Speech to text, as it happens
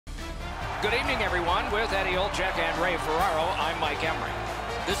Good evening, everyone. With Eddie Olczyk and Ray Ferraro, I'm Mike Emery.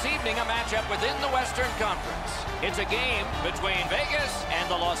 This evening, a matchup within the Western Conference. It's a game between Vegas and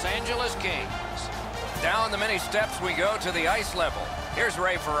the Los Angeles Kings. Down the many steps we go to the ice level. Here's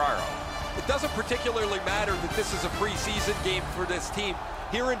Ray Ferraro. It doesn't particularly matter that this is a preseason game for this team.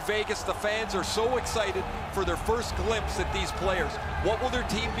 Here in Vegas, the fans are so excited for their first glimpse at these players. What will their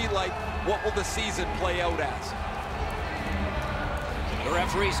team be like? What will the season play out as? The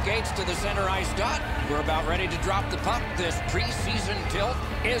referee skates to the center ice dot. We're about ready to drop the puck. This preseason tilt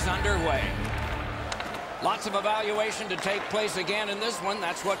is underway. Lots of evaluation to take place again in this one.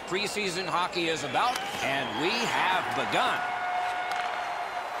 That's what preseason hockey is about. And we have begun.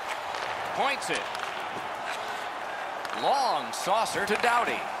 Points it. Long saucer to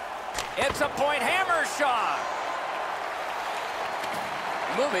Doughty. It's a point hammer shot.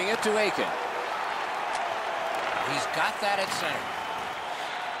 Moving it to Aiken. He's got that at center.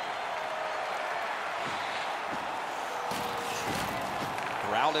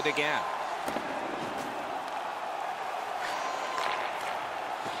 Corralled it again.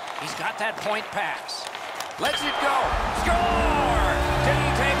 He's got that point pass. Lets it go. Score!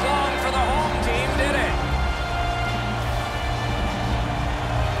 Didn't take long for the home team, did it?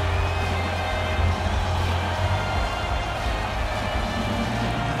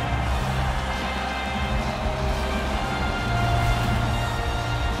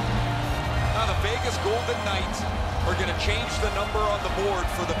 Now the Vegas Golden Knights are going to change the number on the board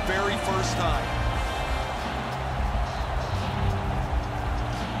for the very first time.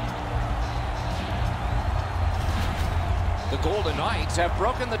 The Golden Knights have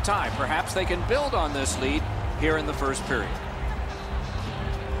broken the tie. Perhaps they can build on this lead here in the first period.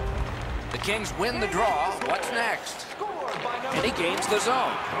 The Kings win the draw. What's next? And he gains the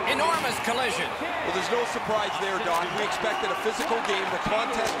zone. Enormous collision. Well, there's no surprise there, Doc. We expected a physical game. The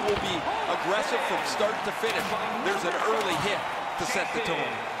contest will be aggressive from start to finish. There's an early hit to set the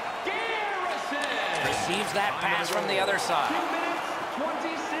tone. Receives that pass from the other side.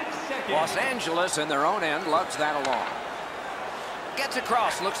 Los Angeles in their own end lugs that along. Gets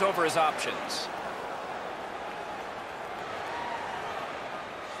across, looks over his options.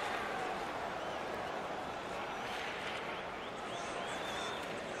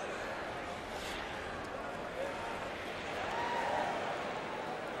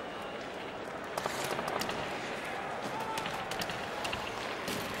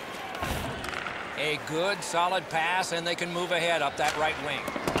 A good, solid pass, and they can move ahead up that right wing.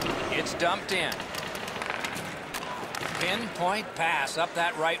 It's dumped in. Pinpoint pass up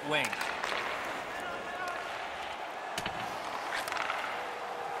that right wing.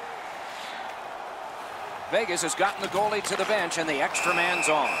 Vegas has gotten the goalie to the bench, and the extra man's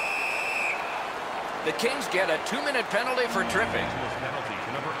on. The Kings get a 2-minute penalty for tripping. Penalty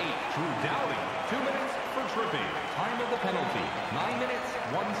to number 8, Drew Doughty. 2 minutes for tripping. Time of the penalty, 9 minutes,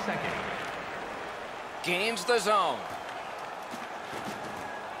 1 second. Gains the zone.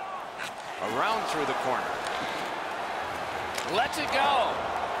 Around through the corner. Lets it go.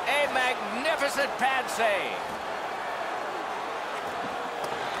 A magnificent pad save.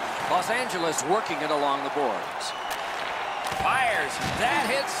 Los Angeles working it along the boards. Fires. That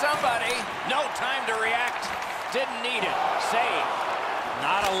hits somebody. No time to react. Didn't need it. Save.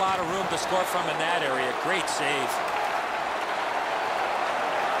 Not a lot of room to score from in that area. Great save.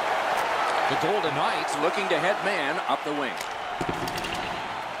 The Golden Knights looking to head man up the wing.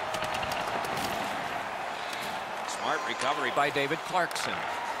 Smart recovery by David Clarkson.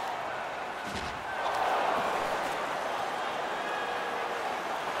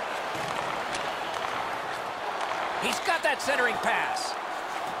 He's got that centering pass.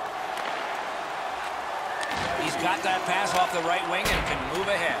 He's got that pass off the right wing and can move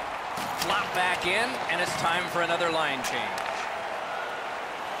ahead. Flop back in, and it's time for another line change.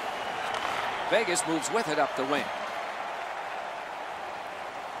 Vegas moves with it up the wing.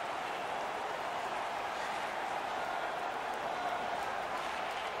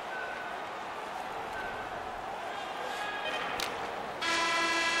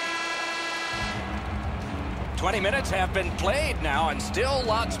 "20 minutes have been played now, and still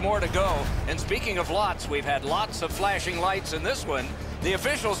lots more to go. And speaking of lots, we've had lots of flashing lights in this one. The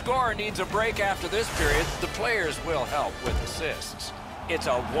official scorer needs a break after this period. The players will help with assists. It's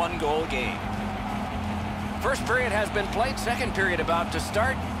a one-goal game. First period has been played. Second period about to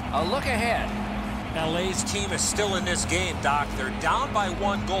start. A look ahead. LA's team is still in this game, Doc. They're down by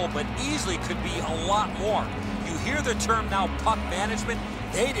 1 goal, but easily could be a lot more. You hear the term now, puck management.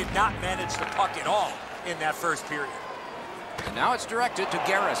 They did not manage the puck at all in that first period. And now it's directed to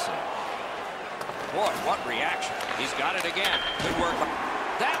Garrison. Boy, what reaction. He's got it again. Good work.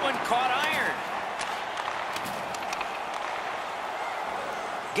 That one caught iron.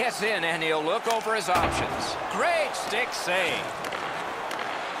 Gets in, and he'll look over his options. Great stick save.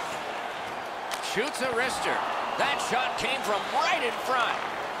 Shoots a wrister. That shot came from right in front.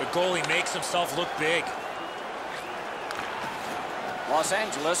 The goalie makes himself look big. Los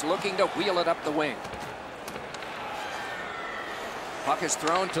Angeles looking to wheel it up the wing. Puck is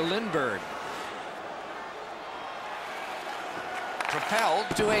thrown to Lindbergh. Propelled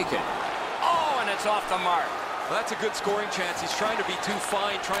to Aiken. Oh, and it's off the mark. Well, that's a good scoring chance. He's trying to be too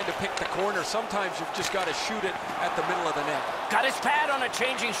fine, trying to pick the corner. Sometimes you've just got to shoot it at the middle of the net. Got his pad on a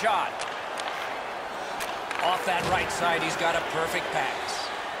changing shot. Off that right side, he's got a perfect pass.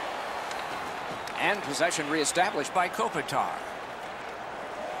 And possession reestablished by Kopitar.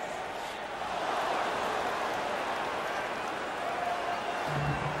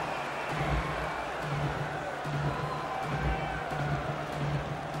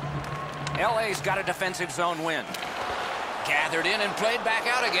 LA's got a defensive zone win. Gathered in and played back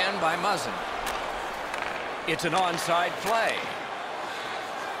out again by Muzzin. It's an onside play.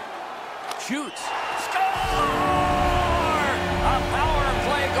 Shoots. Score! A power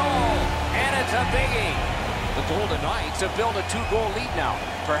play goal, and it's a biggie. The Golden Knights have built a 2-goal lead now.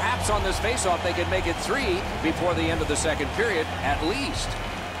 Perhaps on this faceoff they could make it 3 before the end of the second period, at least.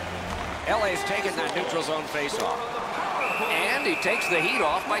 LA's taken that neutral zone faceoff. And he takes the heat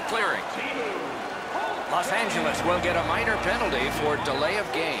off by clearing. Los Angeles will get a minor penalty for delay of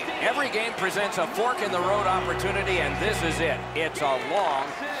game. Every game presents a fork-in-the-road opportunity, and this is it. It's a long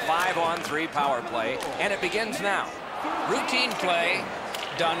 5-on-3 power play, and it begins now. Routine play,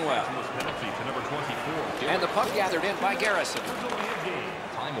 done well. And the puck gathered in by Garrison.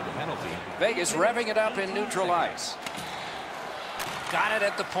 Vegas revving it up in neutral ice. Got it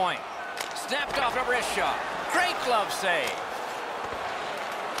at the point. Snapped off a wrist shot. Great glove save.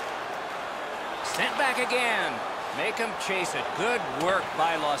 Sent back again. Make him chase it. Good work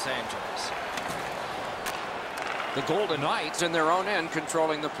by Los Angeles. The Golden Knights in their own end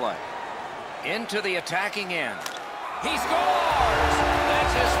controlling the play. Into the attacking end. He scores!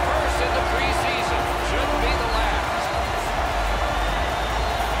 That's his first in the preseason. Shouldn't be the last.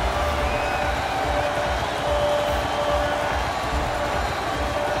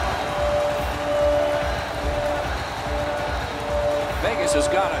 Vegas has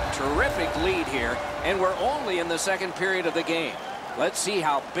got a terrific lead here, and we're only in the second period of the game. Let's see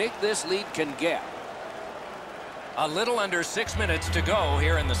how big this lead can get. A little under 6 minutes to go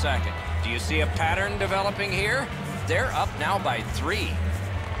here in the second. Do you see a pattern developing here? They're up now by 3.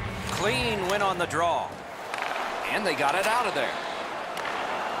 Clean win on the draw. And they got it out of there.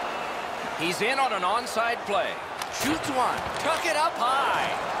 He's in on an onside play. Shoots one. Tuck it up high.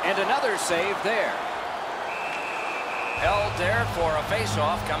 And another save there. Held there for a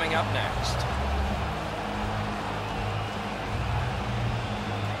face-off coming up next.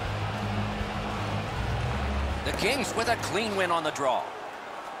 The Kings with a clean win on the draw.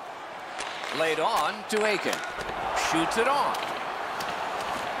 Laid on to Aiken. Shoots it on.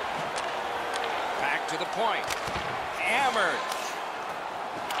 Back to the point. Hammered.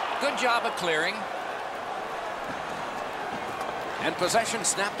 Good job of clearing. And possession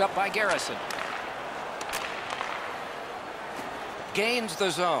snapped up by Garrison. Gains the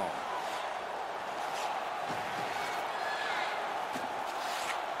zone.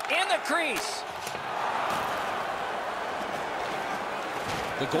 In the crease.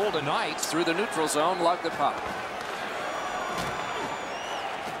 The Golden Knights through the neutral zone lug the puck.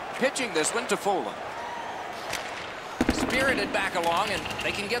 Pitching this one to Folin. Spirited back along, and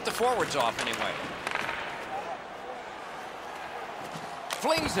they can get the forwards off anyway.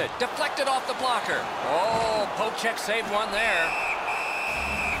 Flings it, deflected off the blocker. Oh, Pocheck saved one there.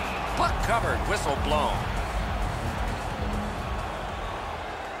 Puck covered, whistle blown.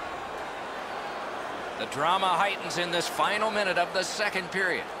 The drama heightens in this final minute of the second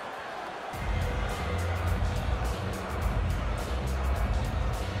period.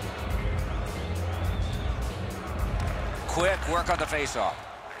 Quick work on the faceoff.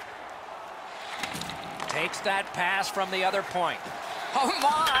 Takes that pass from the other point. Oh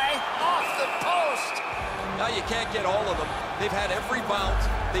my! Off the post! Now you can't get all of them. They've had every bounce.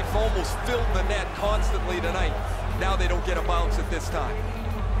 They've almost filled the net constantly tonight. Now they don't get a bounce at this time.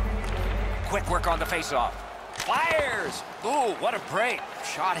 Quick work on the faceoff. Fires! Ooh, what a break.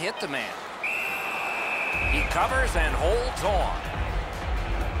 Shot hit the man. He covers and holds on.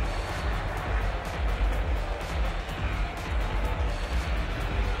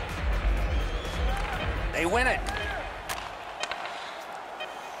 They win it.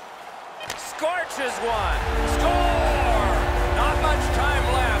 Scorches one. Score! Not much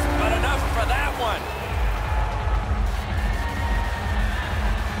time left, but enough for that one.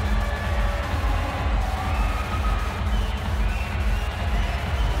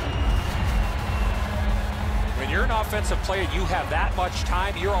 offensive player, you have that much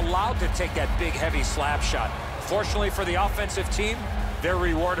time, you're allowed to take that big, heavy slap shot. Fortunately for the offensive team, they're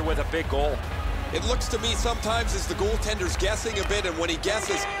rewarded with a big goal. It looks to me sometimes as the goaltender's guessing a bit, and when he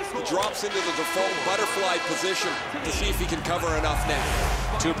guesses, he drops into the default butterfly position to see if he can cover enough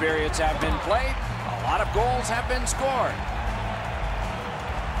net. 2 periods have been played. A lot of goals have been scored.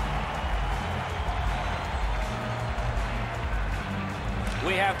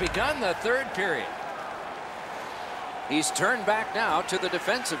 We have begun the 3rd period. He's turned back now to the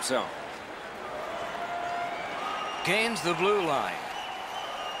defensive zone. Gains the blue line.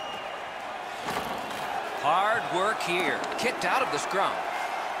 Hard work here. Kicked out of the scrum.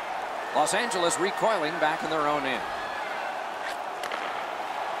 Los Angeles recoiling back in their own end.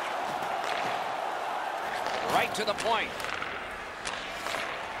 Right to the point.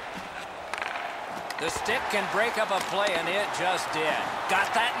 The stick can break up a play, and it just did.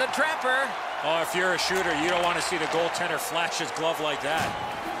 Got that in the trapper. Oh, if you're a shooter, you don't want to see the goaltender flash his glove like that.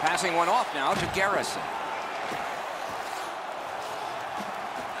 Passing one off now to Garrison.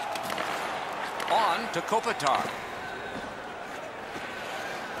 On to Kopitar.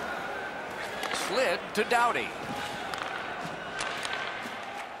 Slid to Doughty.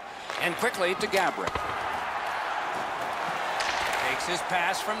 And quickly to Gabrick. Takes his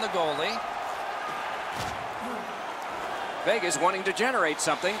pass from the goalie. Vegas wanting to generate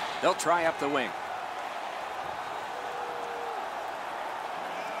something. They'll try up the wing.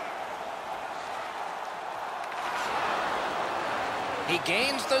 He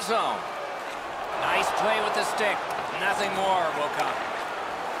gains the zone. Nice play with the stick. Nothing more will come.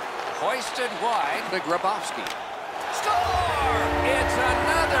 Hoisted wide to Grabowski. Score! It's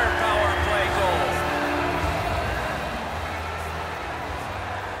another power play goal.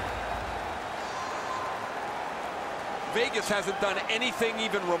 Vegas hasn't done anything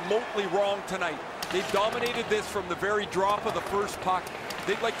even remotely wrong tonight. They've dominated this from the very drop of the first puck.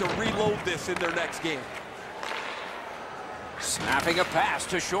 They'd like to reload this in their next game. Snapping a pass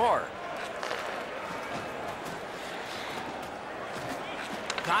to Shore.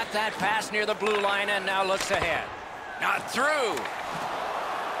 Got that pass near the blue line and now looks ahead. Not through.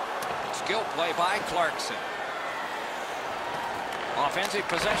 Skill play by Clarkson. Offensive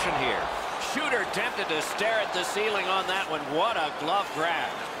possession here. Shooter tempted to stare at the ceiling on that one. What a glove grab.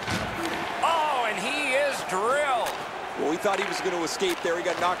 Oh, and he is drilled. Well, we thought he was going to escape there. He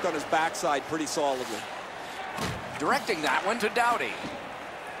got knocked on his backside pretty solidly. Directing that one to Doughty.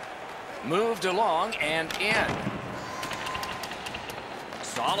 Moved along and in.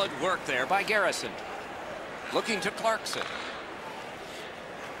 Solid work there by Garrison. Looking to Clarkson.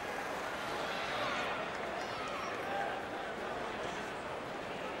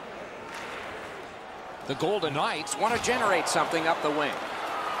 The Golden Knights want to generate something up the wing.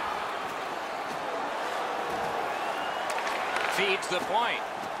 Feeds the point.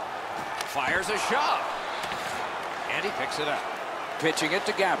 Fires a shot. And he picks it up. Pitching it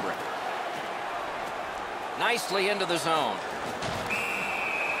to Gabrick. Nicely into the zone.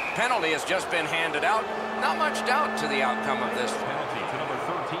 Penalty has just been handed out. Not much doubt to the outcome of this. Penalty to number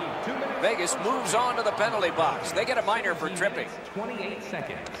 13, 2 minutes. Vegas moves on to the penalty box. They get a minor for tripping. 28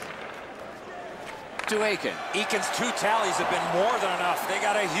 seconds. To Aiken. Eakin's 2 tallies have been more than enough. They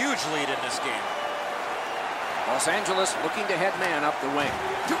got a huge lead in this game. Los Angeles looking to head man up the wing.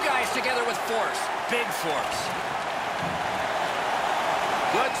 2 guys together with force. Big force.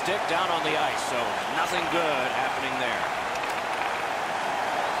 Good stick down on the ice, so nothing good happening there.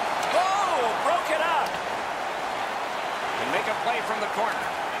 Oh, broke it up. Can make a play from the corner.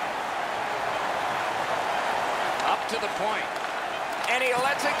 Up to the point. And he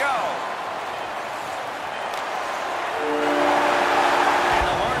lets it go. And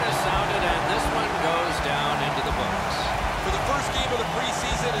the horn is sounded, and this one goes down into the books. For the first game of the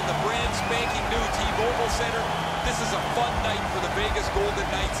preseason in the brand spanking new T-Mobile Center, this is a fun night for the Vegas Golden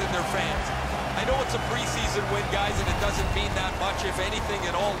Knights and their fans. I know it's a preseason win, guys, and it doesn't mean that much, if anything,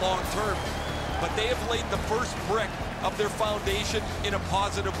 at all long term. But they have laid the first brick of their foundation in a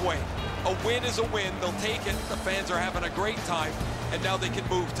positive way. A win is a win. They'll take it. The fans are having a great time, and now they can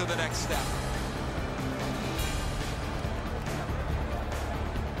move to the next step.